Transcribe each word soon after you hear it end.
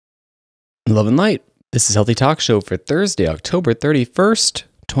Love and light. This is Healthy Talk Show for Thursday, October 31st,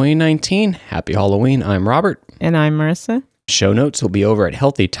 2019. Happy Halloween. I'm Robert. And I'm Marissa. Show notes will be over at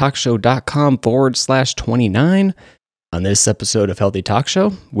healthytalkshow.com/29. On this episode of Healthy Talk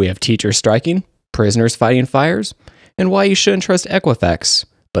Show, we have teachers striking, prisoners fighting fires, and why you shouldn't trust Equifax.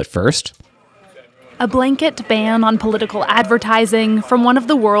 But first, a blanket ban on political advertising from one of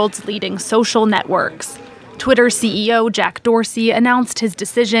the world's leading social networks. Twitter CEO Jack Dorsey announced his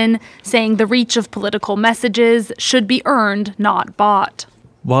decision, saying the reach of political messages should be earned, not bought.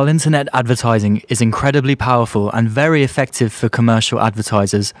 While internet advertising is incredibly powerful and very effective for commercial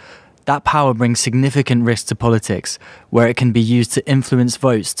advertisers, that power brings significant risk to politics, where it can be used to influence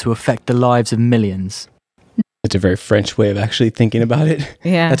votes to affect the lives of millions. It's a very French way of actually thinking about it.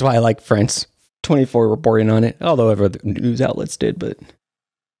 Yeah. That's why I like France 24 reporting on it, although other news outlets did, but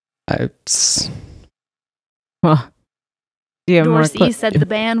well, do you have Dorsey said the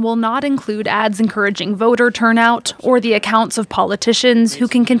ban will not include ads encouraging voter turnout or the accounts of politicians who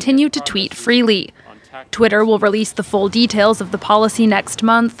can continue to tweet freely. Twitter will release the full details of the policy next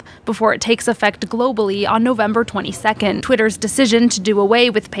month before it takes effect globally on November 22nd. Twitter's decision to do away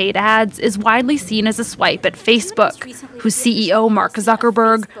with paid ads is widely seen as a swipe at Facebook, whose CEO Mark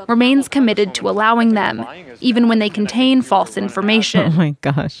Zuckerberg remains committed to allowing them, even when they contain false information. Oh my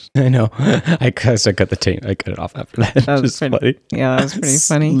gosh. I know. I cut the tape. I cut it off after that. That was funny. Yeah, that was pretty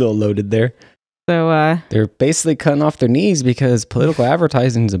funny. A little loaded there. So they're basically cutting off their knees because political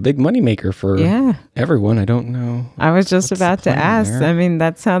advertising is a big moneymaker for everyone. I don't know. I was just about to ask. There. I mean,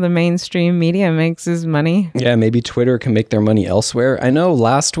 that's how the mainstream media makes his money. Yeah, maybe Twitter can make their money elsewhere. I know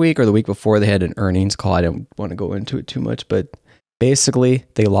last week or the week before they had an earnings call. I don't want to go into it too much, but basically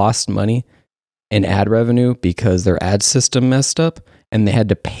they lost money in ad revenue because their ad system messed up and they had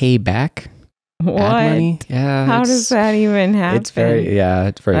to pay back. What? Ad money. Yeah. How does that even happen? It's very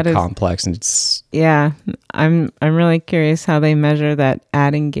complex, and it's I'm really curious how they measure that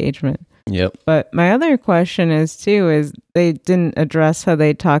ad engagement. Yep. But my other question is they didn't address how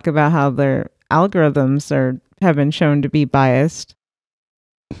they talk about how their algorithms have been shown to be biased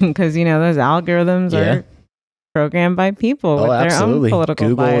because those algorithms are programmed by people with their own political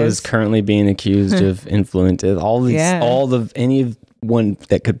Google bias. is currently being accused of influence. Anyone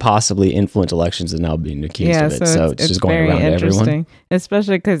that could possibly influence elections is now being accused of it. So it's just going around to everyone.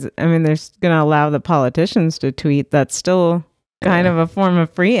 Especially because, they're going to allow the politicians to tweet. That's still kind of a form of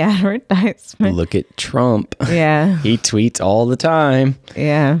free advertisement. Look at Trump. Yeah. He tweets all the time.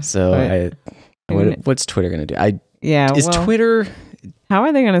 Yeah. So what's Twitter going to do? Twitter... How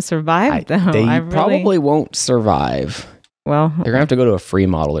are they going to survive, though? They probably won't survive. Well... They're going to have to go to a free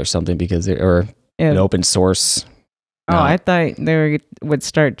model or something or an open source... Oh, I thought they would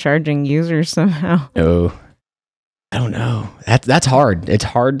start charging users somehow. No, I don't know. That's hard. It's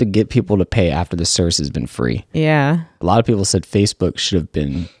hard to get people to pay after the service has been free. Yeah. A lot of people said Facebook should have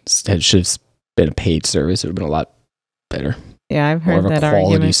been a paid service. It would have been a lot better. Yeah, I've heard more of that a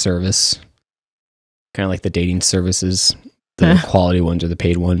quality argument. service. Kind of like the dating services. The quality ones are the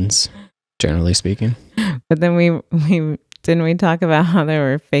paid ones, generally speaking. But then we didn't we talk about how there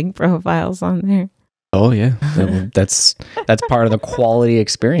were fake profiles on there? Oh yeah, that's part of the quality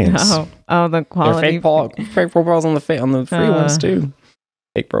experience. Oh, the quality. Fake profiles on the free ones too.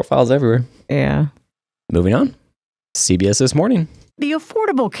 Fake profiles everywhere. Yeah. Moving on. CBS This Morning. The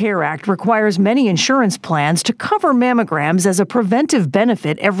Affordable Care Act requires many insurance plans to cover mammograms as a preventive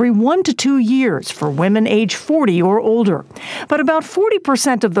benefit every 1 to 2 years for women age 40 or older. But about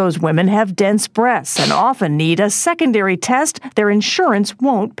 40% of those women have dense breasts and often need a secondary test their insurance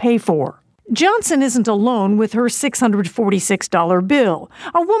won't pay for. Johnson isn't alone with her $646 bill.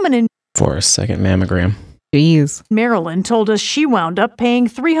 A woman in For a second mammogram. Jeez. Maryland told us she wound up paying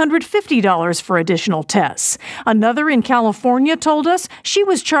 $350 for additional tests. Another in California told us she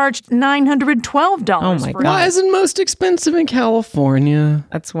was charged $912. Oh my God. Why is it most expensive in California?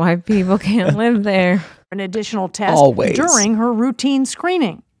 That's why people can't live there. An additional test Always. During her routine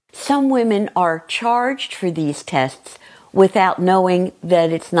screening. Some women are charged for these tests without knowing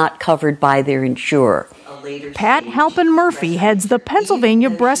that it's not covered by their insurer. Pat Halpin-Murphy heads the Pennsylvania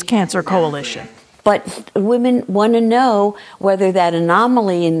Breast Cancer Coalition. But women want to know whether that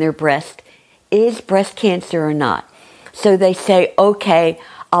anomaly in their breast is breast cancer or not. So they say, okay,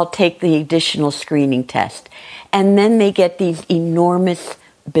 I'll take the additional screening test. And then they get these enormous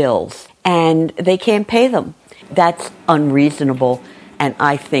bills and they can't pay them. That's unreasonable and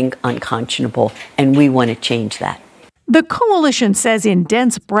I think unconscionable, and we want to change that. The coalition says in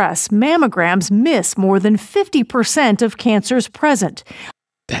dense breasts, mammograms miss more than 50% of cancers present.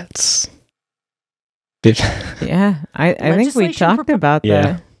 That's... Yeah, I think we talked about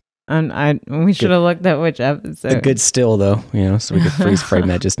that And we should have looked at which episode. A good still, though, so we could freeze frame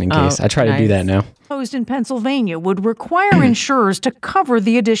that just in case. I try to do that now. Proposed in Pennsylvania would require insurers to cover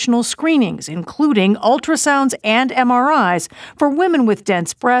the additional screenings, including ultrasounds and MRIs for women with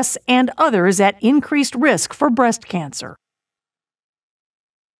dense breasts and others at increased risk for breast cancer.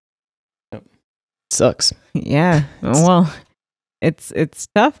 Sucks. Yeah. Well, it's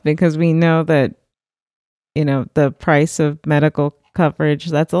tough because we know that, the price of medical coverage,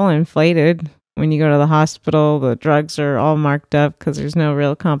 that's all inflated. When you go to the hospital, the drugs are all marked up because there's no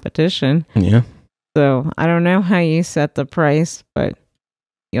real competition. Yeah. So I don't know how you set the price, but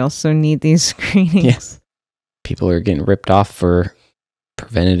you also need these screenings. Yes. People are getting ripped off for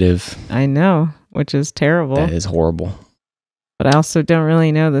preventative. I know, which is terrible. That is horrible. But I also don't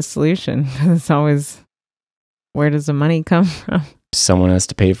really know the solution. It's always, where does the money come from? Someone has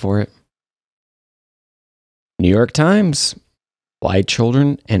to pay for it. New York Times. Why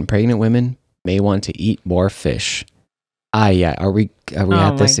children and pregnant women may want to eat more fish. Yeah. Are we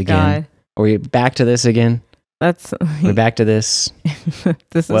at this again? God. Are we back to this again? We're back to this.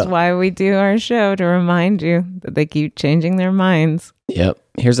 This is why we do our show, to remind you that they keep changing their minds. Yep.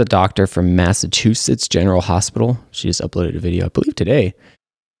 Here's a doctor from Massachusetts General Hospital. She just uploaded a video, I believe today.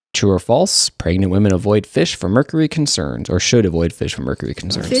 True or false? Pregnant women avoid fish for mercury concerns, or should avoid fish for mercury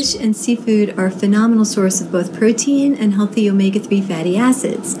concerns. Fish and seafood are a phenomenal source of both protein and healthy omega-3 fatty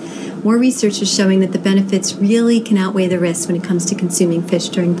acids. More research is showing that the benefits really can outweigh the risks when it comes to consuming fish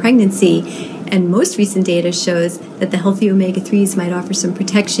during pregnancy. And most recent data shows that the healthy omega-3s might offer some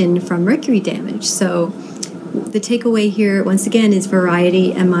protection from mercury damage. So the takeaway here, once again, is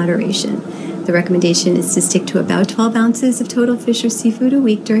variety and moderation. The recommendation is to stick to about 12 ounces of total fish or seafood a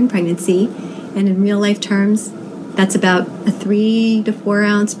week during pregnancy. And in real life terms, that's about a 3 to 4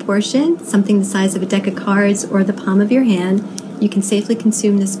 ounce portion, something the size of a deck of cards or the palm of your hand. You can safely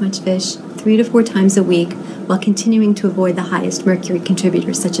consume this much fish 3 to 4 times a week while continuing to avoid the highest mercury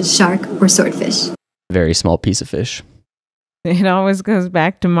contributors such as shark or swordfish. Very small piece of fish. It always goes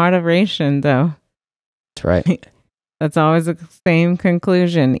back to moderation, though. That's right. That's always the same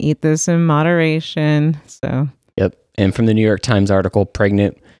conclusion. Eat this in moderation. So. Yep. And from the New York Times article,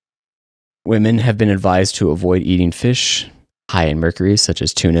 pregnant women have been advised to avoid eating fish high in mercury, such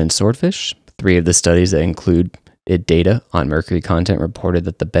as tuna and swordfish. 3 of the studies that include data on mercury content reported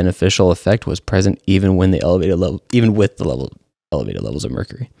that the beneficial effect was present even with the elevated elevated levels of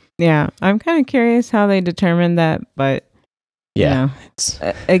mercury. Yeah, I'm kind of curious how they determined that, but yeah,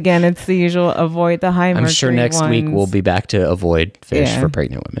 again, it's the usual avoid the high mercury. I'm sure next week we'll be back to avoid fish for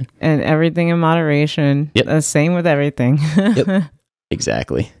pregnant women. And everything in moderation. Yep. Same with everything. Yep.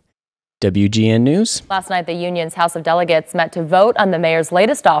 Exactly. WGN News. Last night, the union's House of Delegates met to vote on the mayor's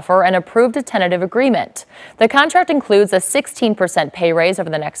latest offer and approved a tentative agreement. The contract includes a 16% pay raise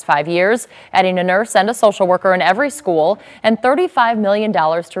over the next 5 years, adding a nurse and a social worker in every school, and $35 million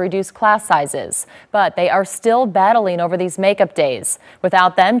to reduce class sizes. But they are still battling over these makeup days.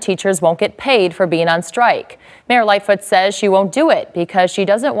 Without them, teachers won't get paid for being on strike. Mayor Lightfoot says she won't do it because she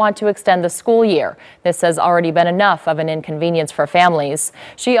doesn't want to extend the school year. This has already been enough of an inconvenience for families.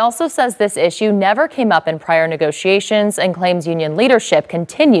 She also says this issue never came up in prior negotiations and claims union leadership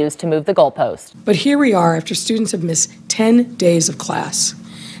continues to move the goalpost. But here we are after students have missed 10 days of class,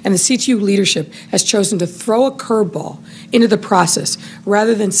 and the CTU leadership has chosen to throw a curveball into the process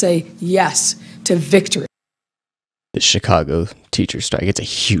rather than say yes to victory. The Chicago teacher strike. It's a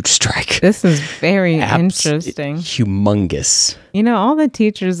huge strike. This is very interesting. Humongous. All the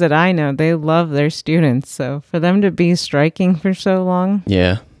teachers that I know, they love their students. So for them to be striking for so long,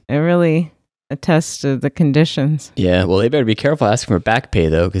 yeah, it really attests to the conditions. Yeah, well, they better be careful asking for back pay,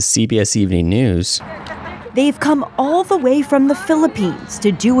 though, because CBS Evening News. They've come all the way from the Philippines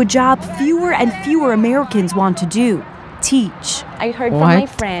to do a job fewer and fewer Americans want to do. Teach. I heard from my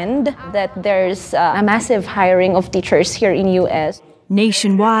friend that there's a massive hiring of teachers here in U.S.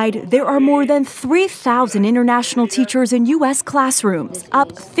 Nationwide, there are more than 3,000 international teachers in U.S. classrooms,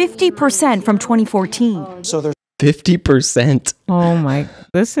 up 50% from 2014. So there's 50%. Oh my,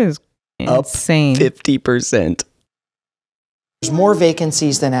 this is insane. Up 50%. There's more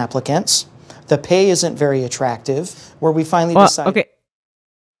vacancies than applicants. The pay isn't very attractive. Where we finally decide. Okay.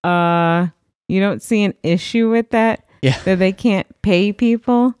 You don't see an issue with that? Yeah. That they can't pay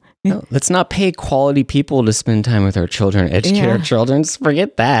people? No, let's not pay quality people to spend time with our children, educate our children.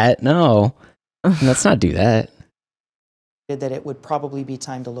 Forget that. No. Let's not do that. That it would probably be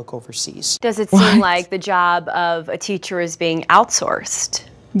time to look overseas. Does it seem like the job of a teacher is being outsourced?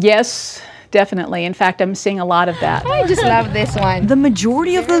 Yes, definitely. In fact, I'm seeing a lot of that. I just love this one. The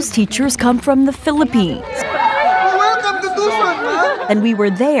majority of those teachers come from the Philippines. and we were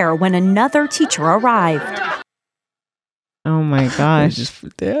there when another teacher arrived. Oh my gosh.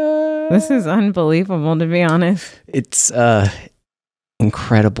 This is unbelievable, to be honest. It's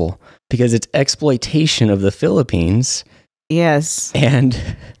incredible because it's exploitation of the Philippines. Yes. And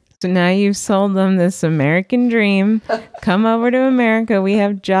so now you've sold them this American dream. Come over to America. We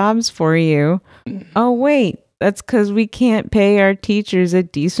have jobs for you. Oh, wait. That's because we can't pay our teachers a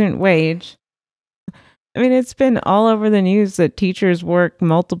decent wage. I mean, it's been all over the news that teachers work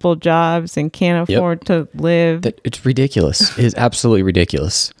multiple jobs and can't afford to live. It's ridiculous. It is absolutely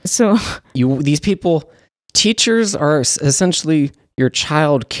ridiculous. So these people, teachers are essentially your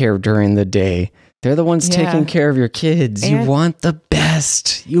child care during the day. They're the ones taking care of your kids. You want the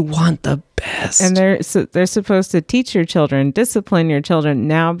best. You want the best. And they're supposed to teach your children, discipline your children.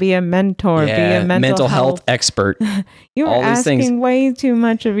 Now be a mentor, be a mental health expert. You're asking way too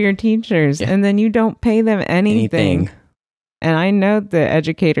much of your teachers, and then you don't pay them anything. And I know the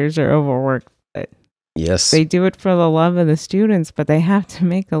educators are overworked. But yes. They do it for the love of the students, but they have to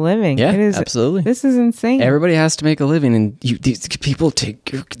make a living. Yeah, absolutely. This is insane. Everybody has to make a living, and these people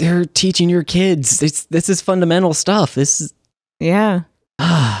they're teaching your kids. This is fundamental stuff. This is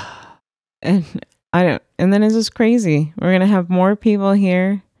and and then it's just crazy. We're gonna have more people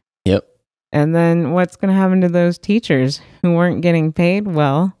here. Yep. And then what's gonna happen to those teachers who weren't getting paid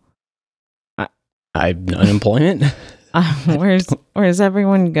well? Unemployment. Where's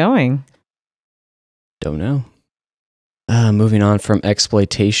everyone going? Don't know. Moving on from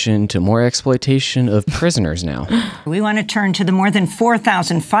exploitation to more exploitation of prisoners now. We want to turn to the more than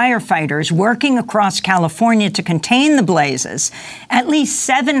 4,000 firefighters working across California to contain the blazes. At least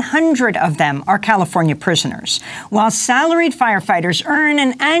 700 of them are California prisoners, while salaried firefighters earn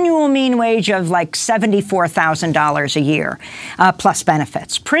an annual mean wage of like $74,000 a year, plus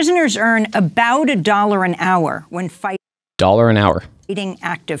benefits. Prisoners earn about $1 an hour when fighting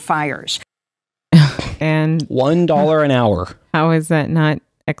active fires. And $1 an hour. How is that not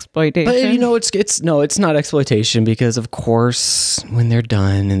exploitation? But it's not exploitation because of course when they're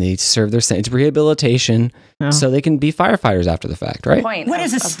done and they serve their sentence, it's rehabilitation, so they can be firefighters after the fact, right? What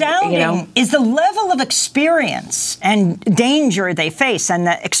is astounding is the level of experience and danger they face and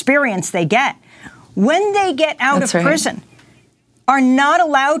the experience they get when they get out of prison. Are not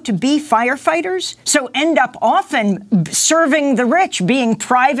allowed to be firefighters, so end up often serving the rich, being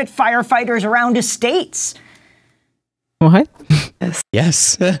private firefighters around estates. What?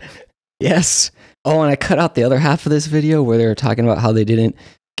 Yes. Yes. Oh, and I cut out the other half of this video where they were talking about how they didn't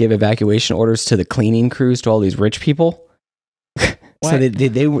give evacuation orders to the cleaning crews to all these rich people. So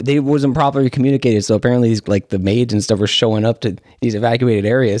they wasn't properly communicated. So apparently the maids and stuff were showing up to these evacuated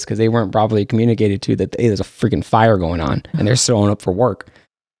areas because they weren't properly communicated to that there's a freaking fire going on and they're showing up for work.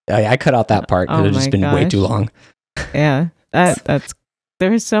 I cut out that part because it's just been way too long. Yeah,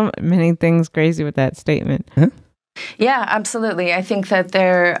 there's so many things crazy with that statement. Huh? Yeah, absolutely. I think that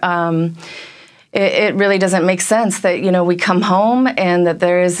it really doesn't make sense that, we come home and that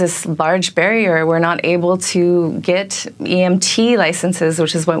there is this large barrier. We're not able to get EMT licenses,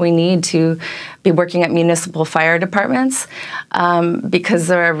 which is what we need to be working at municipal fire departments, because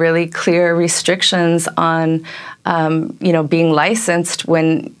there are really clear restrictions on, being licensed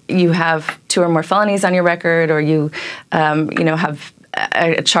when you have 2 or more felonies on your record, or you, have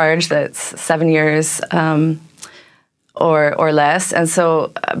a charge that's 7 years, or less. And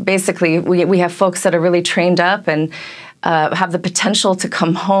so basically we have folks that are really trained up and have the potential to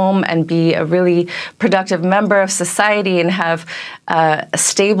come home and be a really productive member of society and have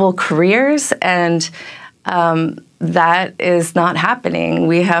stable careers. And that is not happening.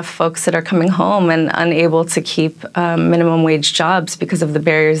 We have folks that are coming home and unable to keep minimum wage jobs because of the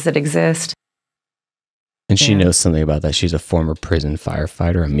barriers that exist. And she knows something about that. She's a former prison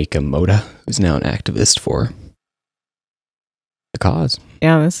firefighter, Amika Moda, who's now an activist for the cause.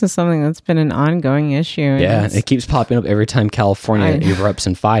 Yeah, this is something that's been an ongoing issue. Yeah, it keeps popping up every time California erupts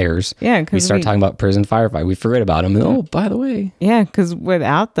in fires. Yeah, because we start talking about prison firefighter. We forget about them. And, oh, by the way. Yeah, because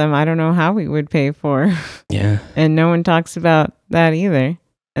without them, I don't know how we would pay for. Yeah. And no one talks about that either.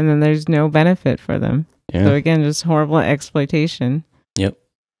 And then there's no benefit for them. Yeah. So again, just horrible exploitation. Yep.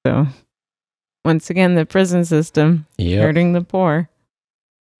 So once again, the prison system hurting the poor.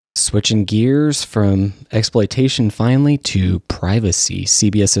 Switching gears from exploitation finally to privacy.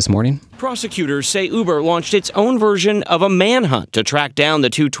 CBS This Morning. Prosecutors say Uber launched its own version of a manhunt to track down the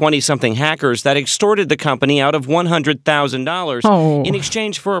two 20-something hackers that extorted the company out of $100,000 in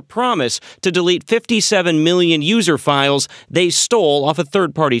exchange for a promise to delete 57 million user files they stole off a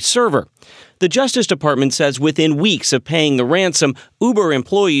third-party server. The Justice Department says within weeks of paying the ransom, Uber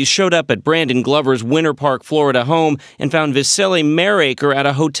employees showed up at Brandon Glover's Winter Park, Florida home and found Vasily Maraker at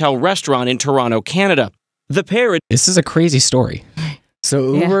a hotel restaurant in Toronto, Canada. The pair... This is a crazy story.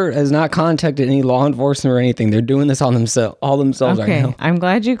 So Uber has not contacted any law enforcement or anything. They're doing this all themselves right now. I'm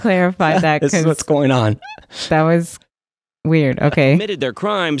glad you clarified that. This is what's going on. That was weird. Okay. Admitted their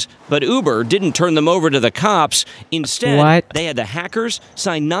crimes, but Uber didn't turn them over to the cops. Instead, they had the hackers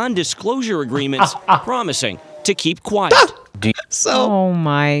sign non-disclosure agreements promising to keep quiet. Oh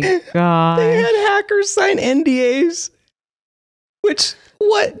my God. They had hackers sign NDAs. Which,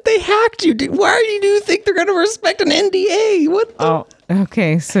 what? They hacked you. Why do you think they're going to respect an NDA? What the? Oh,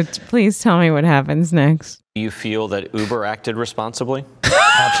 okay. So please tell me what happens next. Do you feel that Uber acted responsibly?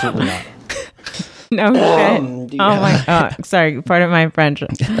 Absolutely not. No shit. Oh my God. Sorry, pardon my French.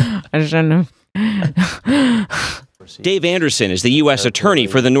 I shouldn't have. Dave Anderson is the U.S. Attorney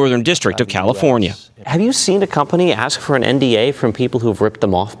for the Northern District of California. Have you seen a company ask for an NDA from people who've ripped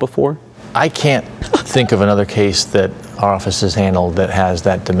them off before? I can't think of another case that our office has handled that has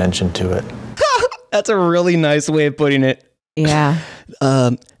that dimension to it. That's a really nice way of putting it. Yeah.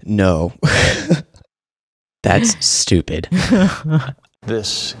 No. That's stupid.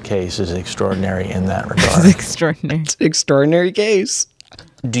 This case is extraordinary in that regard. It's extraordinary. It's an extraordinary case.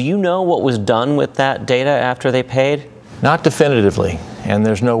 Do you know what was done with that data after they paid? Not definitively, and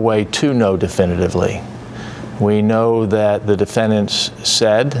there's no way to know definitively. We know that the defendants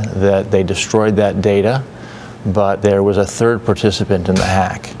said that they destroyed that data, but there was a third participant in the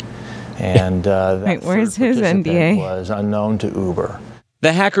hack. And that where's his NDA? Was unknown to Uber.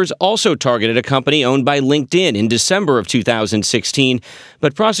 The hackers also targeted a company owned by LinkedIn in December of 2016,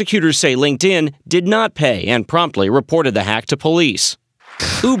 but prosecutors say LinkedIn did not pay and promptly reported the hack to police.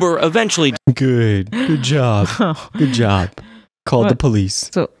 Uber eventually... Good job. Good job. Called the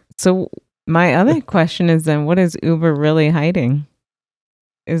police. So my other question is then, what is Uber really hiding?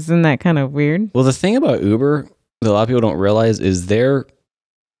 Isn't that kind of weird? Well, the thing about Uber that a lot of people don't realize is their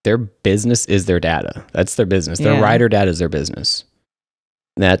business is their data. That's their business. Their rider data is their business.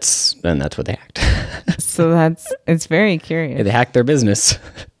 That's what they hacked. So it's very curious. Yeah, they hacked their business.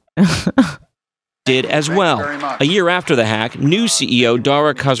 Did as well. A year after the hack, new CEO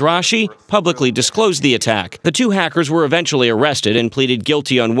Dara Khosrowshahi publicly disclosed the attack. The two hackers were eventually arrested and pleaded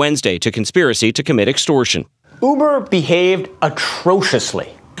guilty on Wednesday to conspiracy to commit extortion. Uber behaved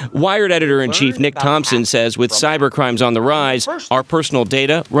atrociously. Wired editor-in-chief Nick Thompson says with cybercrimes on the rise, our personal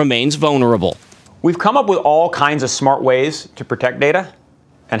data remains vulnerable. We've come up with all kinds of smart ways to protect data,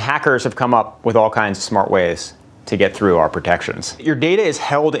 and hackers have come up with all kinds of smart ways to get through our protections. Your data is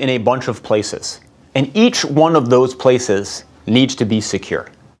held in a bunch of places, and each one of those places needs to be secure.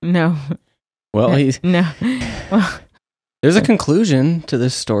 No. Well, no. Well, there's a conclusion to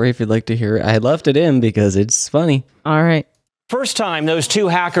this story if you'd like to hear it. I left it in because it's funny. All right. First time those two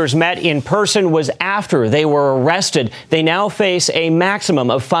hackers met in person was after they were arrested. They now face a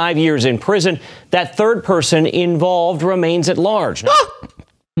maximum of 5 years in prison. That third person involved remains at large.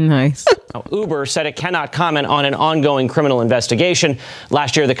 Nice. Uber said it cannot comment on an ongoing criminal investigation.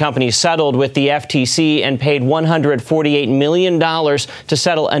 Last year, the company settled with the FTC and paid $148 million to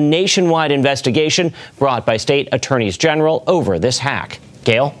settle a nationwide investigation brought by state attorneys general over this hack.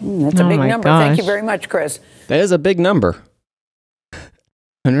 Gail? That's a big number. Gosh. Thank you very much, Chris. That is a big number.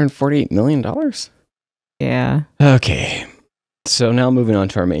 $148 million? Yeah. Okay. So now moving on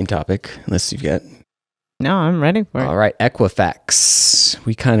to our main topic, unless you've got... No, I'm ready for it. All right, Equifax.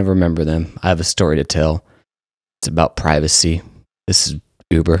 We kind of remember them. I have a story to tell. It's about privacy. This is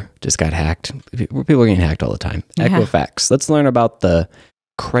Uber. Just got hacked. People are getting hacked all the time. Yeah. Equifax. Let's learn about the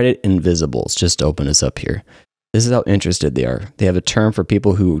credit invisibles. Just to open us up here. This is how interested they are. They have a term for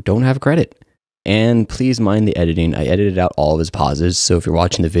people who don't have credit. And please mind the editing. I edited out all of his pauses. So if you're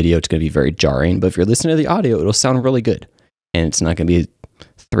watching the video, it's going to be very jarring. But if you're listening to the audio, it'll sound really good. And it's not going to be a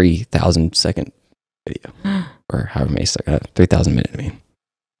 3,000 second video. Or however many seconds, 3,000 minutes, I mean.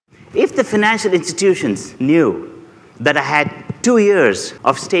 If the financial institutions knew that I had 2 years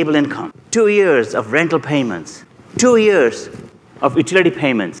of stable income, 2 years of rental payments, 2 years of utility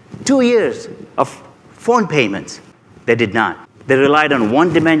payments, 2 years of phone payments, they did not. They relied on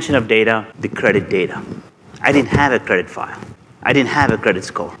one dimension of data, the credit data. I didn't have a credit file. I didn't have a credit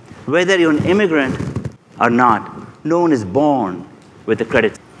score. Whether you're an immigrant or not, no one is born with a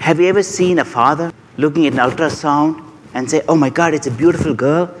credit. Have you ever seen a father looking at an ultrasound and say, oh my God, it's a beautiful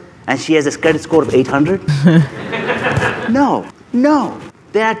girl, and she has a credit score of 800? No.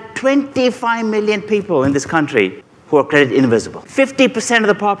 There are 25 million people in this country who are credit invisible. 50% of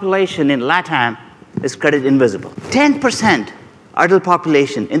the population in LATAM is credit invisible. 10% adult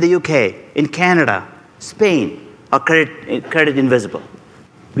population in the UK, in Canada, Spain, are credit invisible.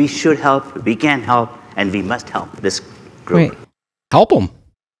 We should help, we can help, and we must help this group. Wait. Help them.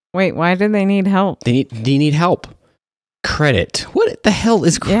 Wait, why do they need help? They need help. Credit. What the hell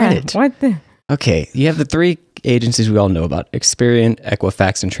is credit? Yeah, what the? Okay, you have the three agencies we all know about: Experian,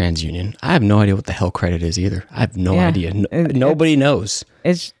 Equifax, and TransUnion. I have no idea what the hell credit is either. I have no idea. Nobody knows.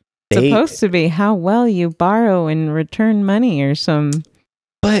 It's supposed to be how well you borrow and return money or some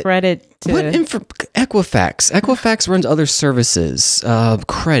credit to... Equifax. Equifax runs other services.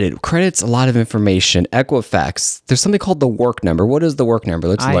 Credit's a lot of information. Equifax. There's something called the work number. What is the work number?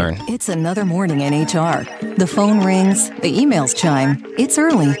 Let's learn. It's another morning in HR. The phone rings, the emails chime. It's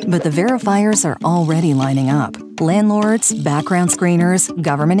early, but the verifiers are already lining up. Landlords, background screeners,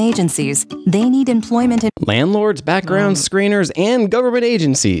 government agencies. They need employment Landlords, background screeners, and government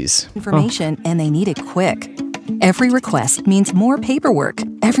agencies. Information, and they need it quick. Every request means more paperwork.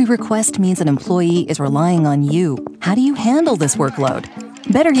 Every request means an employee is relying on you. How do you handle this workload?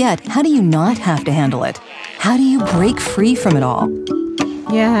 Better yet, how do you not have to handle it? How do you break free from it all?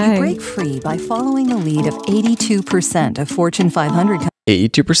 Yeah. You break free by following the lead of 82% of Fortune 500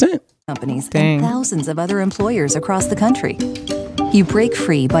 82%? companies and thousands of other employers across the country. You break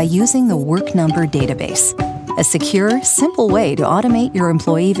free by using the Work Number database, a secure, simple way to automate your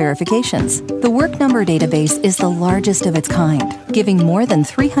employee verifications. The Work Number database is the largest of its kind, giving more than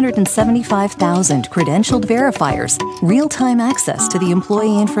 375,000 credentialed verifiers real-time access to the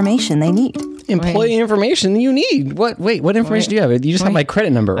employee information they need. Employee information you need. What information do you have? You just have my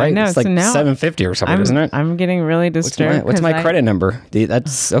credit number, right? I know, it's like so now $750 or something, isn't it? I'm getting really disturbed. What's my credit number?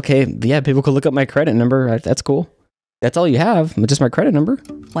 That's okay. Yeah, people could look up my credit number. That's cool. That's all you have, just my credit number.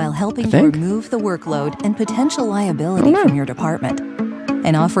 While helping to remove the workload and potential liability from your department,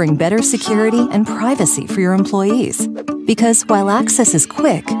 and offering better security and privacy for your employees. Because while access is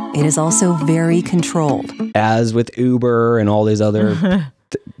quick, it is also very controlled. As with Uber and all these other,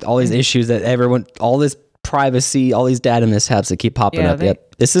 all these issues that everyone, all this privacy, all these data mishaps that keep popping up.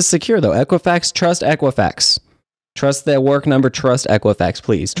 Yep. This is secure though. Equifax, trust Equifax. Trust the Work Number, trust Equifax,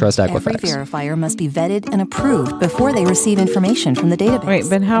 please. Trust Equifax. Every verifier must be vetted and approved before they receive information from the database. Wait,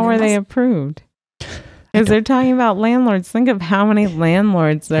 but how are they approved? Because they're talking about landlords. Think of how many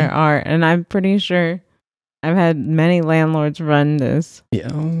landlords there are. And I'm pretty sure I've had many landlords run this. Yeah.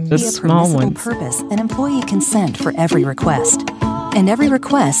 Just small ones. Purpose and employee consent for every request. And every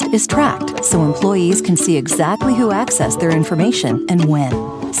request is tracked so employees can see exactly who accessed their information and when.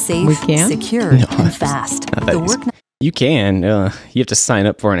 Safe, secure, and fast. You can. You have to sign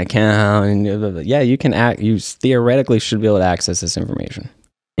up for an account. And, yeah, you can you theoretically should be able to access this information.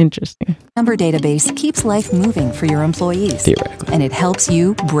 Interesting. Number database keeps life moving for your employees. Theoretically. And it helps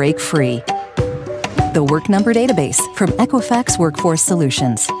you break free. The Work Number database from Equifax Workforce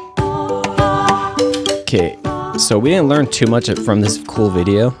Solutions. Okay, so we didn't learn too much from this cool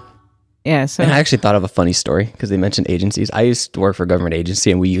video. Yeah, so and I actually thought of a funny story because they mentioned agencies. I used to work for a government agency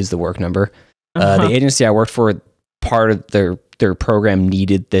and we used the Work Number. The agency I worked for, part of their program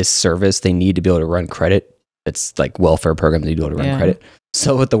needed this service. They need to be able to run credit. It's like welfare program. They need to be able to run credit.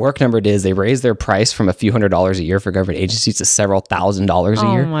 So what the Work Number did is they raised their price from a few $100s a year for government agencies to several $1,000s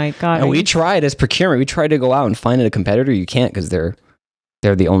a year. Oh my God. And we tried as procurement, we tried to go out and find a competitor. You can't because they're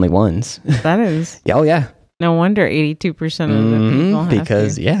the only ones. That is. Oh yeah. No wonder 82% of the people have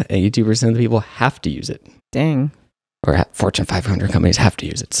because to. 82% of the people have to use it. Dang. Or Fortune 500 companies have to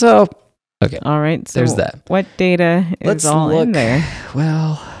use it. So, okay. All right. So there's that. What data is in there?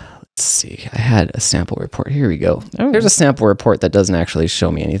 Well, let's see. I had a sample report. Here we go. There's a sample report that doesn't actually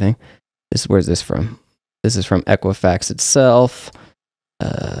show me anything. Where's this from? This is from Equifax itself.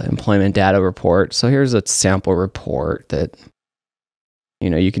 Employment data report. So here's a sample report that,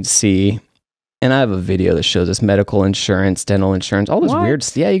 you can see. And I have a video that shows us medical insurance, dental insurance, all this weird.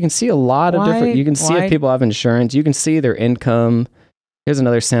 Yeah, you can see a lot of different. You can see if people have insurance. You can see their income. Here's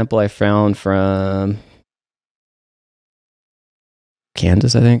another sample I found from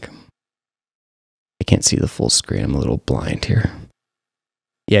Kansas, I think. I can't see the full screen. I'm a little blind here.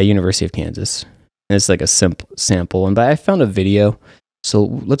 Yeah, University of Kansas. And it's like a simple sample. But I found a video. So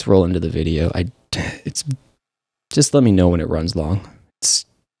let's roll into the video. It's just let me know when it runs long. It's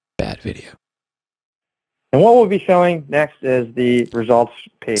bad video. And what we'll be showing next is the results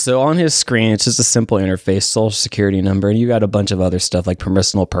page. So on his screen, it's just a simple interface, social security number, and you got a bunch of other stuff like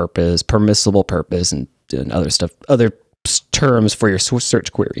permissible purpose, and other stuff, other terms for your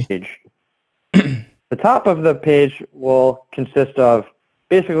search query. The top of the page will consist of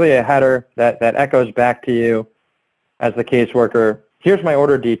basically a header that echoes back to you as the caseworker. Here's my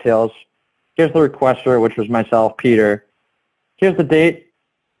order details. Here's the requester, which was myself, Peter. Here's the date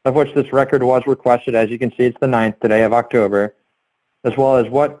of which this record was requested. As you can see, it's the 9th today of October, as well as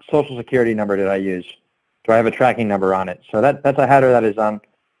what Social Security number did I use? Do I have a tracking number on it? So that's a header that is on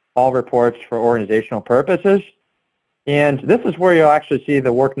all reports for organizational purposes. And this is where you'll actually see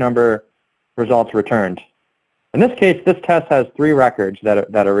the work number results returned. In this case, this test has 3 records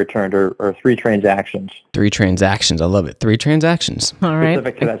that are returned, or 3 transactions. 3 transactions. I love it. 3 transactions. All right.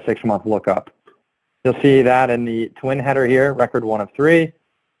 Specific to that 6-month lookup. You'll see that in the twin header here, record 1 of 3.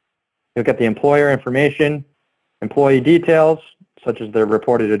 You'll get the employer information, employee details, such as their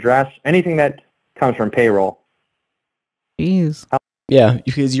reported address, anything that comes from payroll. Jeez. Yeah,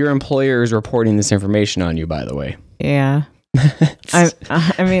 because your employer is reporting this information on you, by the way. Yeah. I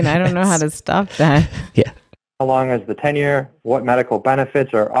mean, I don't know how to stop that. Yeah. Along as the tenure, what medical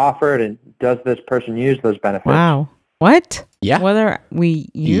benefits are offered, and does this person use those benefits? Wow. What? Yeah. Whether we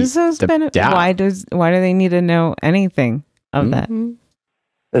use those benefits? yeah. Why do they need to know anything of that?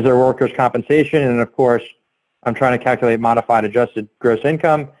 Is there workers' compensation? And of course, I'm trying to calculate modified adjusted gross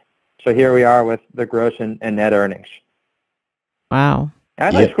income. So here we are with the gross and net earnings. Wow.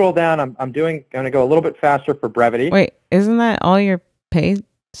 As I scroll down, I'm going to go a little bit faster for brevity. Wait, isn't that all your pay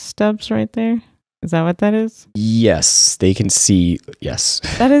stubs right there? Is that what that is? Yes, they can see. Yes.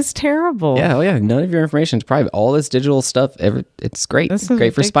 That is terrible. Yeah, oh yeah. None of your information is private. All this digital stuff, it's great. It's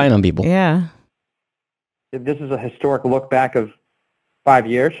great for spying on people. Yeah. This is a historic look back of 5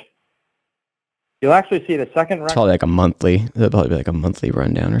 years. You'll actually see the second record. It's probably like a monthly. It'll probably be like a monthly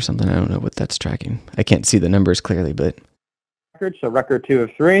rundown or something. I don't know what that's tracking. I can't see the numbers clearly, but. So record 2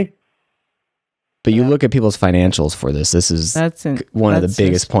 of 3. But you look at people's financials for this. This is one of the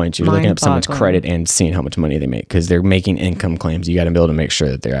biggest points. You're looking at someone's credit and seeing how much money they make because they're making income claims. You got to be able to make sure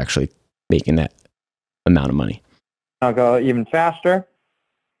that they're actually making that amount of money. I'll go even faster.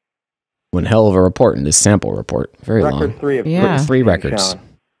 One hell of a report in this sample report. Very long. Record 3 of 3 records. Shown.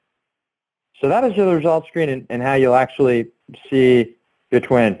 So that is your results screen and how you'll actually see your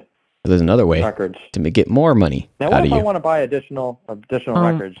twin. There's another way records. To get more money now, out what of if you. I want to buy additional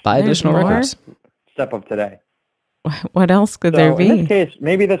records? Buy additional records. Step of today. What else could there be? In this case,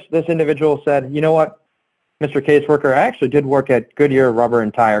 maybe this individual said, you know what, Mr. Caseworker, I actually did work at Goodyear Rubber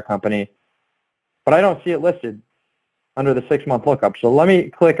and Tire Company, but I don't see it listed under the 6-month lookup. So let me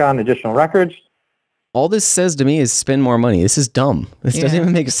click on additional records. All this says to me is spend more money. This is dumb. This doesn't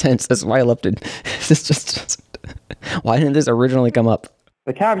even make sense. That's why I left it. This just why didn't this originally come up?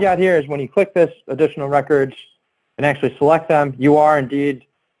 The caveat here is when you click this additional records and actually select them, you are indeed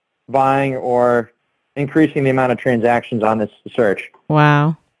buying or increasing the amount of transactions on this search.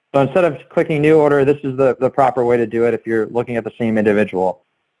 Wow. So instead of clicking new order, this is the proper way to do it if you're looking at the same individual.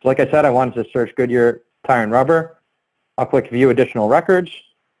 So like I said, I wanted to search Goodyear Tire and Rubber. I'll click View Additional Records.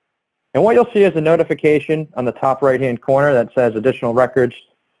 And what you'll see is a notification on the top right-hand corner that says additional records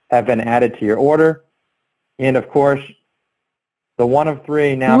have been added to your order. And of course, the 1 of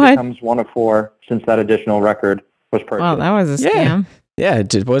 3 now becomes 1 of 4 since that additional record was purchased. Well, that was a scam. Yeah,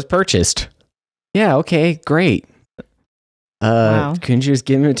 it was purchased. Yeah, okay, great. Wow. Couldn't you just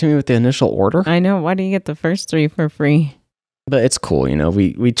give it to me with the initial order? I know. Why do you get the first 3 for free? But it's cool, you know.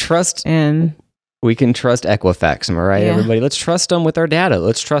 We trust, and we can trust Equifax, am I right, everybody? Let's trust them with our data.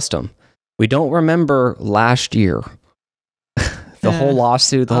 Let's trust them. We don't remember last year, the whole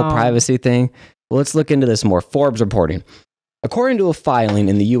lawsuit, the whole privacy thing. Well, let's look into this more. Forbes reporting. According to a filing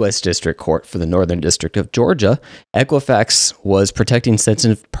in the U.S. District Court for the Northern District of Georgia, Equifax was protecting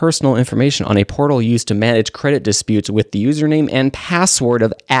sensitive personal information on a portal used to manage credit disputes with the username and password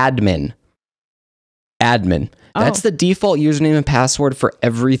of admin. Admin. That's the default username and password for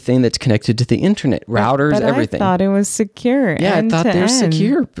everything that's connected to the internet. Routers, but everything. I thought it was secure. Yeah, I thought they were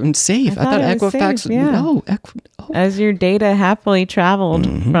secure and safe. I thought Equifax... Safe, yeah. No. As your data happily traveled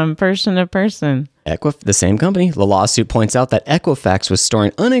from person to person. The same company. The lawsuit points out that Equifax was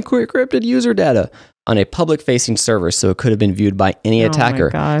storing unencrypted user data on a public-facing server, so it could have been viewed by any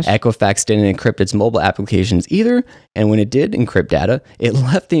attacker. Equifax didn't encrypt its mobile applications either, and when it did encrypt data, it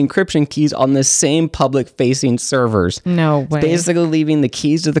left the encryption keys on the same public-facing servers. No way. Basically leaving the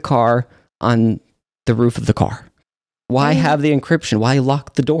keys to the car on the roof of the car. Why have the encryption? Why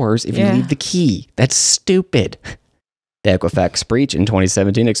lock the doors if you leave the key? That's stupid. The Equifax breach in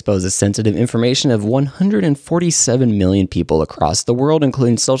 2017 exposes sensitive information of 147 million people across the world,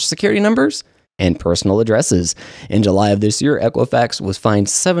 including social security numbers and personal addresses. In July of this year, Equifax was fined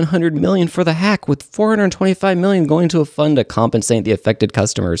 $700 million for the hack, with $425 million going to a fund to compensate the affected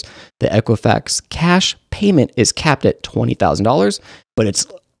customers. The Equifax cash payment is capped at $20,000, but it's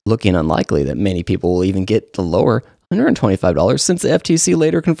looking unlikely that many people will even get the lower $125 since the FTC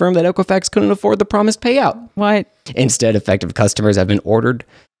later confirmed that Equifax couldn't afford the promised payout. What? Instead, affected customers have been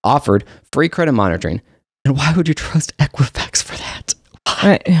offered free credit monitoring. And why would you trust Equifax for that?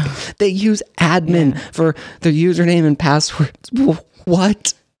 They use admin for their username and passwords.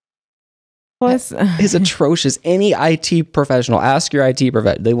 What? Plus, is atrocious. Any IT professional, ask your IT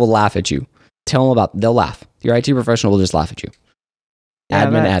professional. They will laugh at you. Tell them they'll laugh. Your IT professional will just laugh at you.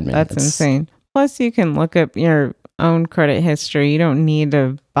 Admin. That's insane. Plus, you can look up your own credit history. You don't need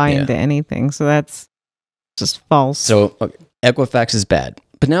to buy into anything. So that's just false. So Equifax is bad.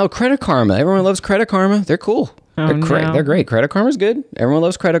 But now Credit Karma. Everyone loves Credit Karma. They're cool. They're great. Credit Karma's good. Everyone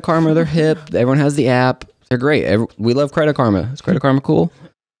loves Credit Karma. They're hip. Everyone has the app. They're great. We love Credit Karma. Is Credit Karma cool?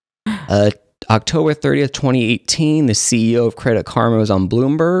 October 30th, 2018, the CEO of Credit Karma was on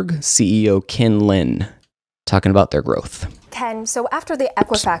Bloomberg, CEO Ken Lin, talking about their growth. Ken, so after the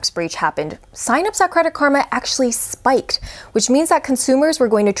Equifax breach happened, signups at Credit Karma actually spiked, which means that consumers were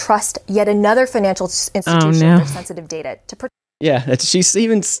going to trust yet another financial institution with their sensitive data to protect. She's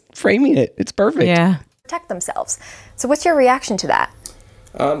even framing it. It's perfect. Protect themselves. So what's your reaction to that?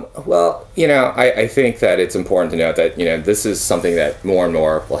 Well, I think that it's important to note that, this is something that more and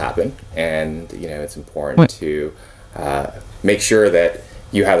more will happen. And, it's important to make sure that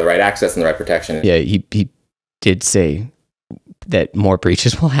you have the right access and the right protection. Yeah, he did say that more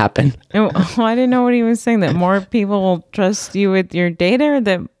breaches will happen. Well, I didn't know what he was saying, that more people will trust you with your data, or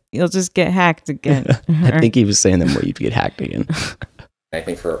that you'll just get hacked again. I think he was saying that more you'd get hacked again. I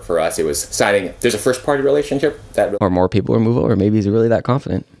think for us, it was signing, there's a first party relationship that or more people are moving, or maybe he's really that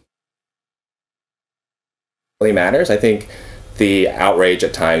confident. Really matters. I think the outrage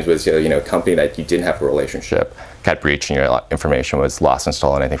at times was, a company that you didn't have a relationship got breached and your information was lost and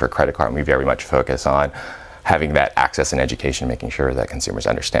stolen. I think for Credit Karma, we very much focus on having that access and education, making sure that consumers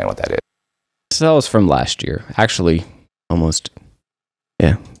understand what that is. So that was from last year. Actually, almost,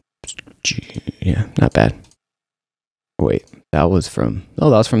 not bad. Wait, that was from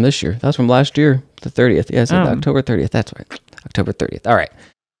this year. That was from last year, the 30th. Yeah, so October 30th. That's right. October 30th. All right.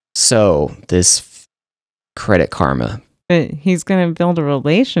 So this Credit Karma. But he's going to build a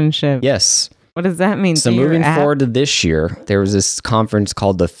relationship. Yes. What does that mean? So moving forward to this year, there was this conference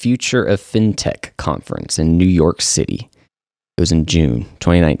called the Future of FinTech Conference in New York City. It was in June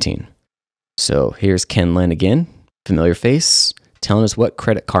 2019. So here's Ken Lin again, familiar face, telling us what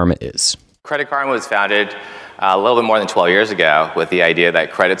Credit Karma is. Credit Karma was founded a little bit more than 12 years ago with the idea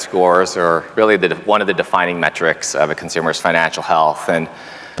that credit scores are really one of the defining metrics of a consumer's financial health. And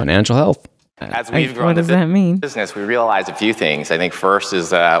financial health. As we've grown what does that mean? Business, we realized a few things. I think first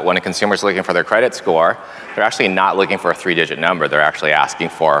is when a consumer's looking for their credit score, they're actually not looking for a 3-digit number. They're actually asking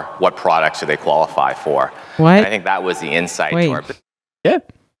for what products do they qualify for. What? And I think that was the insight to our business. Yeah.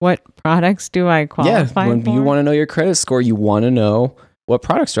 What products do I qualify for? When you want to know your credit score, you want to know what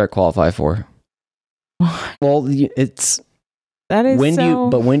products do I qualify for. Well, that is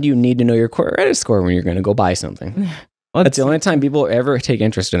when do you need to know your credit score? When you're going to go buy something. That's the only time people ever take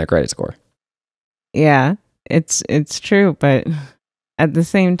interest in a credit score. Yeah, it's true, but at the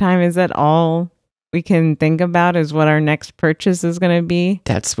same time, is that all we can think about is what our next purchase is going to be?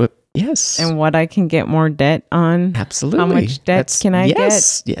 That's what, yes. And what I can get more debt on? Absolutely. How much debt can I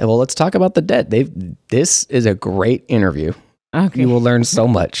get? Yeah, well, let's talk about the debt. This is a great interview. Okay. You will learn so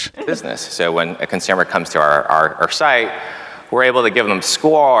much. Business. So when a consumer comes to our site, we're able to give them a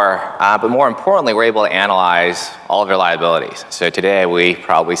score, but more importantly, we're able to analyze all of their liabilities. So today we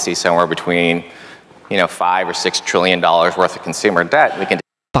probably see somewhere between $5 or $6 trillion worth of consumer debt. We can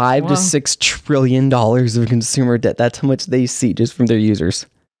 $5 to $6 trillion of consumer debt. That's how much they see just from their users.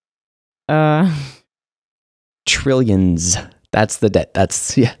 Trillions. That's the debt.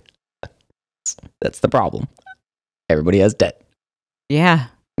 That's the problem. Everybody has debt. Yeah.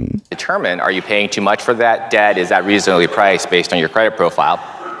 Determine, are you paying too much for that debt? Is that reasonably priced based on your credit profile?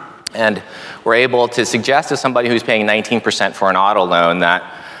 And we're able to suggest to somebody who's paying 19% for an auto loan that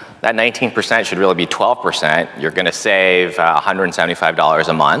 19% should really be 12%. You're going to save $175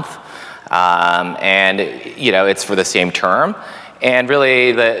 a month. And, it's for the same term. And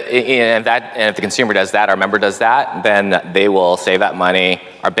really, and if the consumer does that, our member does that, then they will save that money.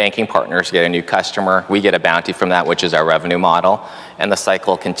 Our banking partners get a new customer. We get a bounty from that, which is our revenue model. And the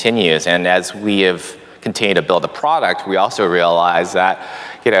cycle continues. And as we have continued to build the product, we also realize that,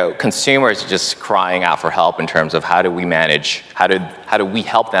 consumers are just crying out for help in terms of how do we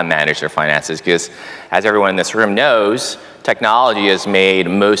help them manage their finances? Because as everyone in this room knows, technology has made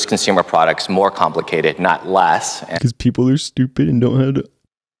most consumer products more complicated, not less. Because people are stupid and don't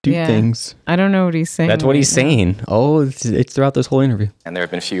do things. I don't know what he's saying. That's what he's saying. Oh, it's throughout this whole interview. And there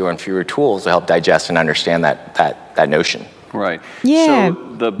have been fewer and fewer tools to help digest and understand that notion. Right. Yeah.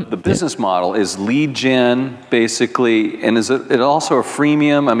 So the business model is lead gen, basically, and is it also a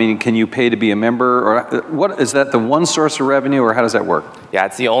freemium? I mean, can you pay to be a member, or what is that? The one source of revenue, or how does that work? Yeah,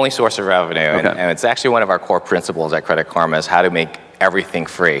 it's the only source of revenue, and it's actually one of our core principles at Credit Karma is how to make everything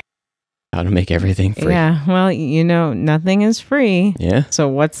free. How to make everything free. Yeah. Well, nothing is free. Yeah. So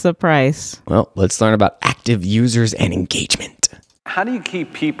what's the price? Well, let's learn about active users and engagement. How do you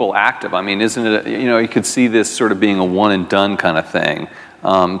keep people active? I mean, isn't it, you could see this sort of being a one and done kind of thing.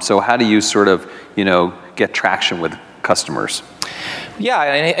 So how do you sort of, get traction with customers? Yeah,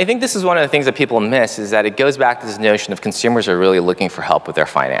 and I think this is one of the things that people miss is that it goes back to this notion of consumers are really looking for help with their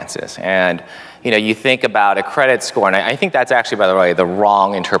finances. And, you think about a credit score, and I think that's actually, by the way, the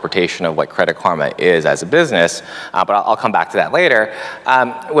wrong interpretation of what Credit Karma is as a business, but I'll come back to that later.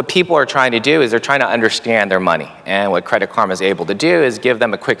 What people are trying to do is they're trying to understand their money. And what Credit Karma is able to do is give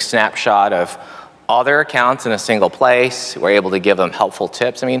them a quick snapshot of all their accounts in a single place. We're able to give them helpful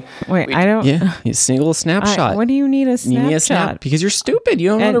tips. I mean, I don't. Yeah, a single snapshot. What do you need a snapshot? You need a snap because you're stupid. You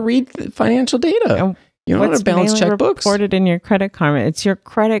don't know how to read financial data. You don't know how to balance checkbooks. Reported in your Credit Karma. It's your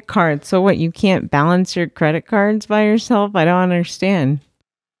credit card. So what? You can't balance your credit cards by yourself? I don't understand.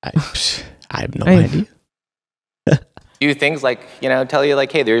 I have no idea. Do things like, tell you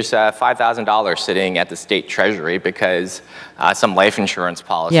like, hey, there's $5,000 sitting at the state treasury because some life insurance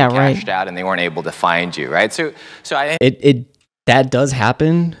policy cashed out and they weren't able to find you, right? So that does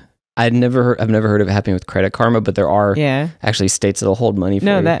happen. I've never heard of it happening with Credit Karma, but there are actually states that'll hold money for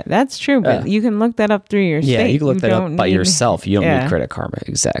you. No, that's true, but you can look that up through your state. Yeah, you can look that up by yourself. You don't need Credit Karma,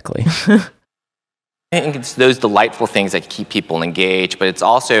 exactly. I think it's those delightful things that keep people engaged, but it's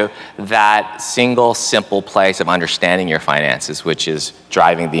also that single, simple place of understanding your finances, which is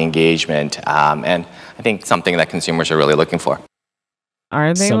driving the engagement, and I think something that consumers are really looking for.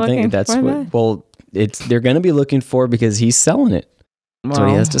 Are they looking for that? Well, they're going to be looking for because he's selling it. That's what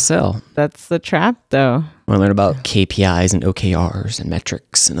he has to sell. That's the trap, though. I want to learn about KPIs and OKRs and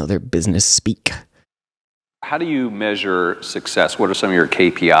metrics and other business speak. How do you measure success? What are some of your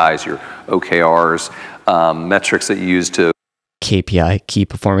KPIs, your OKRs, metrics that you use to... KPI, key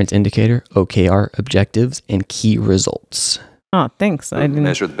performance indicator, OKR, objectives, and key results. Oh, thanks. I didn't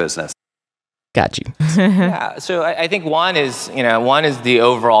measure the business. Got you. Yeah, so I think one is the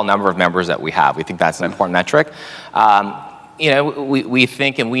overall number of members that we have. We think that's an important metric. We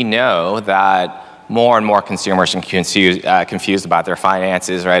think and we know that more and more consumers are confused about their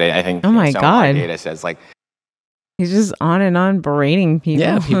finances, right? I think oh my God. Data says like, he's just on and on berating people.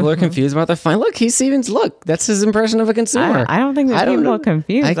 Yeah, people are confused about their finances. Look, that's his impression of a consumer. I don't think that people are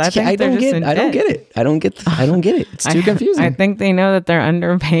confused. I don't get it. I don't get it. It's too confusing. I think they know that they're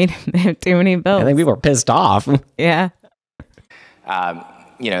underpaid and they have too many bills. I think people are pissed off. Yeah. A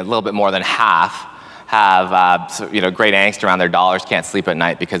little bit more than half have great angst around their dollars, can't sleep at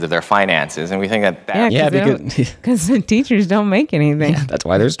night because of their finances, and we think because the teachers don't make anything. Yeah, that's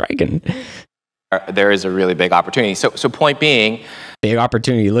why they're striking. There is a really big opportunity. So point being, big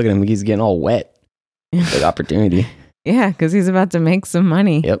opportunity. Look at him; he's getting all wet. Big opportunity. Yeah, because he's about to make some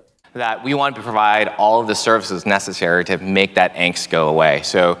money. Yep. That we want to provide all of the services necessary to make that angst go away.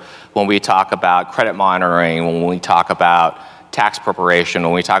 So when we talk about credit monitoring, when we talk about tax preparation,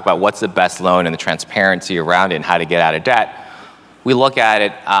 when we talk about what's the best loan and the transparency around it and how to get out of debt, we look at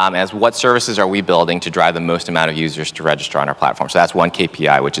it as what services are we building to drive the most amount of users to register on our platform. So that's one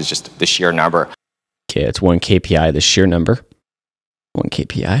KPI, which is just the sheer number. Okay, it's one KPI, the sheer number. One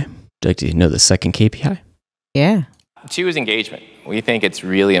KPI. Would you like to know the second KPI? Yeah. 2 is engagement. We think it's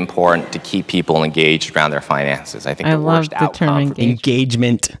really important to keep people engaged around their finances. I think the worst outcome.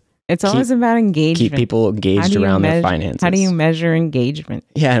 Engagement. It's always about engagement. Keep people engaged around their finances. How do you measure engagement?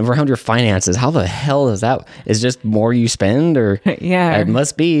 Yeah, and around your finances. How the hell is that? Is just more you spend or? Yeah. It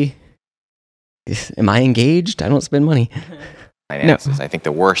must be. Am I engaged? I don't spend money. Finances. No. I think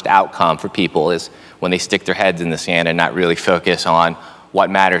the worst outcome for people is when they stick their heads in the sand and not really focus on what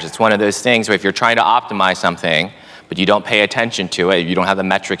matters. It's one of those things where if you're trying to optimize something, but you don't pay attention to it, you don't have the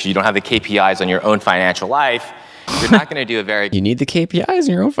metrics, you don't have the KPIs on your own financial life, you're not going to do a very... You need the KPIs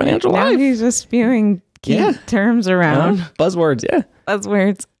in your own financial life. He's just spewing key terms around. Buzzwords, yeah.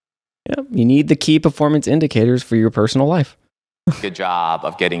 Buzzwords. Yeah, you need the key performance indicators for your personal life. Good job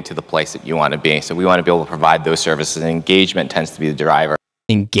of getting to the place that you want to be. So we want to be able to provide those services, and engagement tends to be the driver.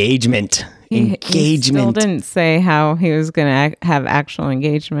 Engagement. He still didn't say how he was going to have actual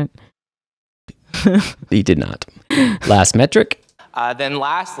engagement. He did not. Last metric. Then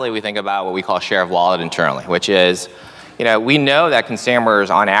lastly, we think about what we call share of wallet internally, which is, we know that consumers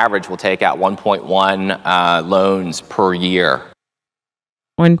on average will take out 1.1 loans per year.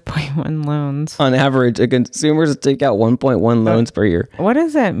 1.1 loans. On average, consumers take out 1.1 loans per year. What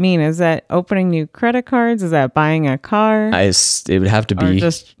does that mean? Is that opening new credit cards? Is that buying a car? It would have to be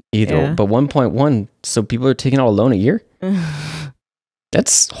just, either. yeah. But 1.1, so people are taking out a loan a year?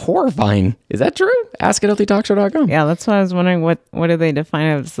 That's horrifying. Is that true? Ask at healthytalkshow.com. Yeah, that's why I was wondering what do they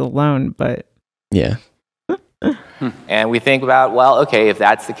define as a loan, but yeah. And we think about, well, okay, if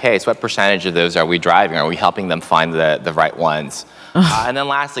that's the case, what percentage of those are we driving? Are we helping them find the right ones? And then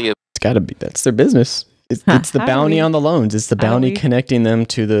lastly, it's got to be, that's their business. It's the bounty on the loans. It's the bounty connecting them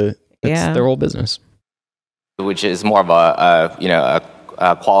to that's their whole business. Which is more of a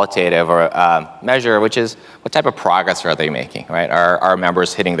qualitative or measure, which is what type of progress are they making, right? Are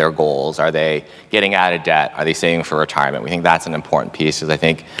members hitting their goals? Are they getting out of debt? Are they saving for retirement? We think that's an important piece because I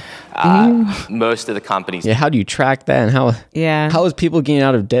think most of the companies. Yeah, how do you track that? And how is people getting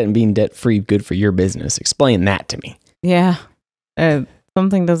out of debt and being debt free good for your business? Explain that to me. Yeah.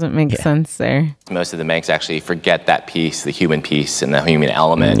 Something doesn't make sense there. Most of the banks actually forget that piece, the human piece and the human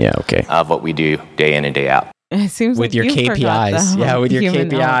element of what we do day in and day out. It seems with like your you KPIs. Yeah, with your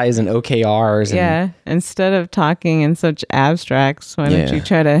KPIs and OKRs. Yeah, instead of talking in such abstracts, why don't you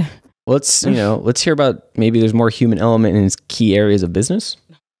try to... Let's hear about maybe there's more human element in key areas of business.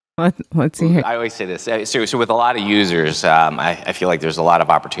 Let's see here. I always say this. So with a lot of users, I feel like there's a lot of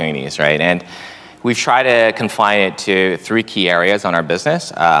opportunities, right? And we've tried to confine it to 3 key areas on our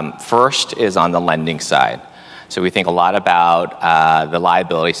business. First is on the lending side. So we think a lot about the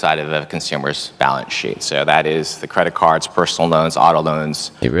liability side of the consumer's balance sheet. So that is the credit cards, personal loans, auto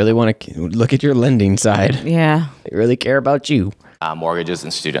loans. They really want to look at your lending side. Yeah. They really care about you. Mortgages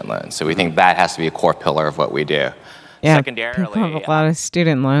and student loans. So we think that has to be a core pillar of what we do. Yeah, secondarily, people have a lot of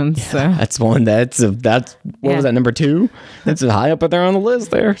student loans. Yeah, so that's one. What was that, number 2? That's high up there on the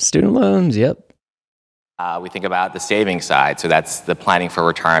list there. Student loans. Yep. We think about the savings side. So that's the planning for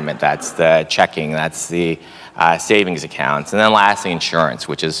retirement. That's the checking. That's the savings accounts. And then lastly, insurance,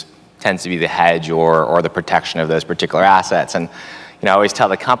 which tends to be the hedge or the protection of those particular assets. And I always tell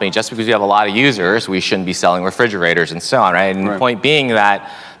the company, just because we have a lot of users, we shouldn't be selling refrigerators and so on, right? And the point being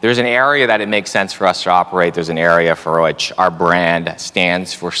that there's an area that it makes sense for us to operate. There's an area for which our brand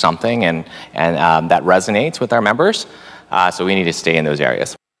stands for something and that resonates with our members. So we need to stay in those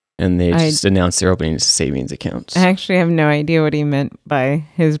areas. And they just announced they're opening savings accounts. I actually have no idea what he meant by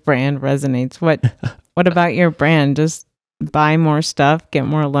his brand resonates. What about your brand? Just buy more stuff, get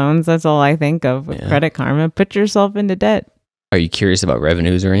more loans. That's all I think of with Credit Karma. Put yourself into debt. Are you curious about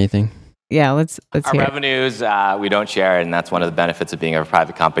revenues or anything? Yeah, let's our hear revenues, we don't share, and that's one of the benefits of being a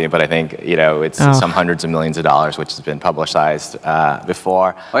private company. But I think it's some hundreds of millions of dollars, which has been publicized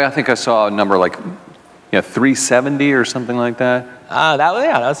before. Oh, yeah, I think I saw a number like 370 or something like that. That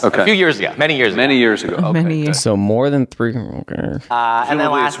was a few years ago, many years ago. Okay. Many years. So more than 3. Okay. And then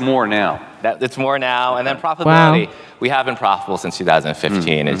it's more now. It's more now, and then profitability. Wow. We have been profitable since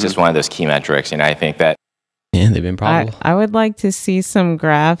 2015. It's just one of those key metrics, I think that. Yeah, they've been profitable. I would like to see some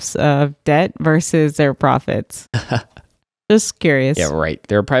graphs of debt versus their profits. Just curious. Yeah, right.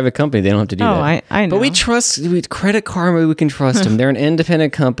 They're a private company. They don't have to do that. I know. But we trust Credit Karma. We can trust them. They're an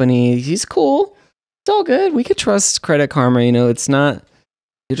independent company. He's cool. It's all good. We could trust Credit Karma. It's not.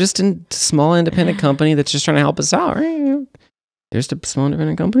 You're just a small independent company that's just trying to help us out, right? There's a small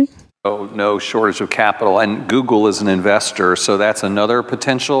independent company. Oh, no shortage of capital. And Google is an investor, so that's another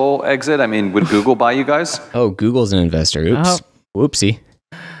potential exit. I mean, would Google buy you guys? Oh, Google's an investor. Oops. Whoopsie.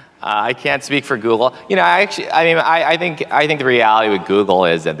 I can't speak for Google. I think the reality with Google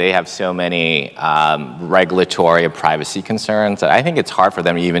is that they have so many regulatory and privacy concerns that I think it's hard for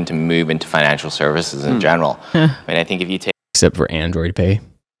them even to move into financial services in general. I think if you take... Except for Android Pay.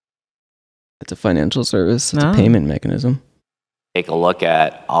 It's a financial service. It's a payment mechanism. Take a look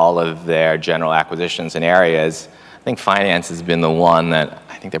at all of their general acquisitions and areas. I think finance has been the one that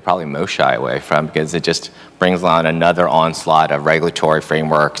I think they're probably most shy away from because it just brings on another onslaught of regulatory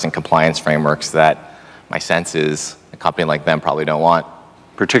frameworks and compliance frameworks that my sense is a company like them probably don't want.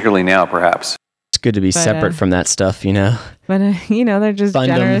 Particularly now, perhaps. It's good to be separate from that stuff, But, they're just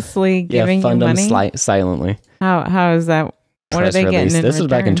generously giving you money. Fund them silently. How is that? What are they getting in return? This was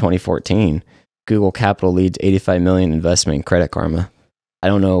back in 2014. Google Capital leads $85 million investment in Credit Karma. I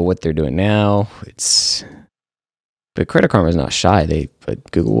don't know what they're doing now. But Credit Karma is not shy. But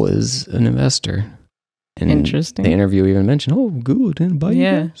Google is an investor. And interesting. The interview even mentioned, Google didn't buy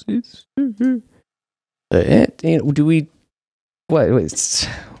you guys.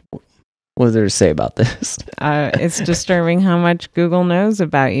 What What is there to say about this? It's disturbing how much Google knows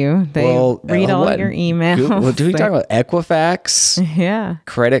about you. They read all your emails. Do we talk about Equifax? Yeah.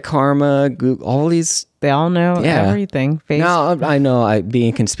 Credit Karma, Google, all these. They all know everything. No, I know I'm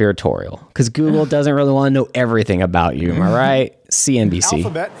being conspiratorial because Google doesn't really want to know everything about you. Am I right? CNBC.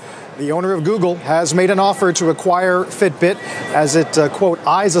 Alphabet, the owner of Google, has made an offer to acquire Fitbit as it, quote,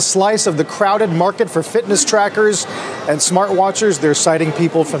 eyes a slice of the crowded market for fitness trackers and smartwatches. They're citing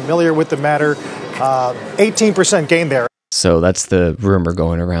people familiar with the matter. 18% gain there. So that's the rumor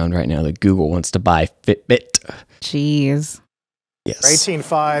going around right now that Google wants to buy Fitbit. Jeez. Yes.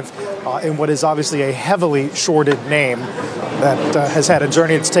 18.5 in what is obviously a heavily shorted name that has had a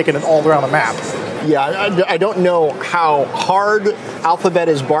journey that's taken it all around the map. Yeah, I don't know how hard Alphabet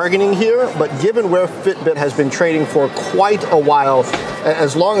is bargaining here, but given where Fitbit has been trading for quite a while,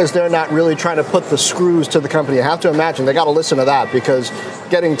 as long as they're not really trying to put the screws to the company, I have to imagine they got to listen to that, because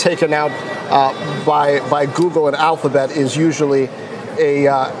getting taken out by Google and Alphabet is usually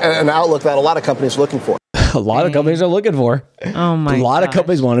an outlook that a lot of companies are looking for. A lot of companies are looking for. Oh my! A lot of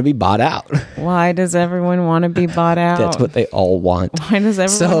companies want to be bought out. Why does everyone want to be bought out? That's what they all want. Why does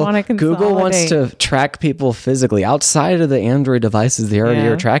everyone want to consolidate? Google wants to track people physically outside of the Android devices they already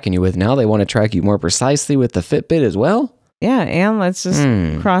are tracking you with. Now they want to track you more precisely with the Fitbit as well. Yeah, and let's just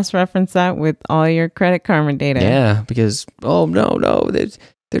cross-reference that with all your Credit Karma data. Yeah, because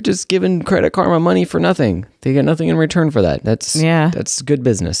they're just giving Credit Karma money for nothing. They get nothing in return for that. That's good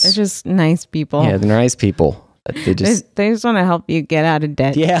business. They're just nice people. Yeah, they're nice people. They just want to help you get out of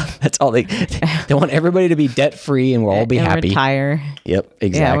debt. Yeah, that's all they want everybody to be debt free and we'll all be happy. Retire. Yep,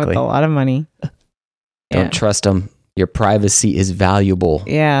 exactly. Yeah, with a lot of money. Don't trust them. Your privacy is valuable.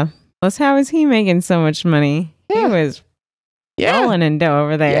 Yeah. Plus, how is he making so much money? He was rolling in dough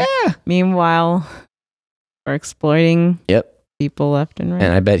over there. Yeah. Meanwhile, we're exploiting people left and right.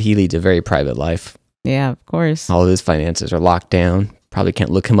 And I bet he leads a very private life. Yeah, of course. All of his finances are locked down. Probably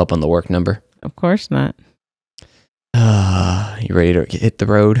can't look him up on the work number. Of course not. You ready to hit the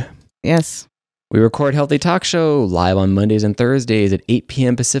road? Yes. We record Healthy Talk Show live on Mondays and Thursdays at 8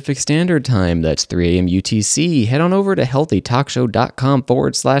 p.m. Pacific Standard Time. That's 3 a.m. UTC. Head on over to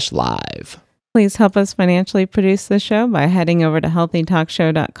healthytalkshow.com/live. Please help us financially produce the show by heading over to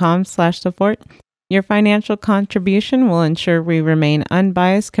healthytalkshow.com/support. Your financial contribution will ensure we remain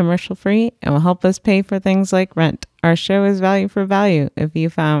unbiased, commercial-free, and will help us pay for things like rent. Our show is value for value. If you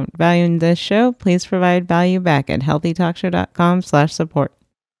found value in this show, please provide value back at healthytalkshow.com/support.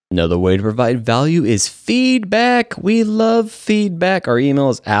 Another way to provide value is feedback. We love feedback. Our email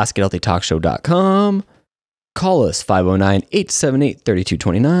is ask@healthytalkshow.com. Call us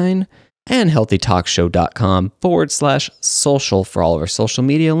 509-878-3229 and healthytalkshow.com/social for all of our social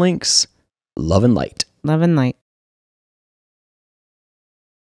media links. Love and light. Love and light.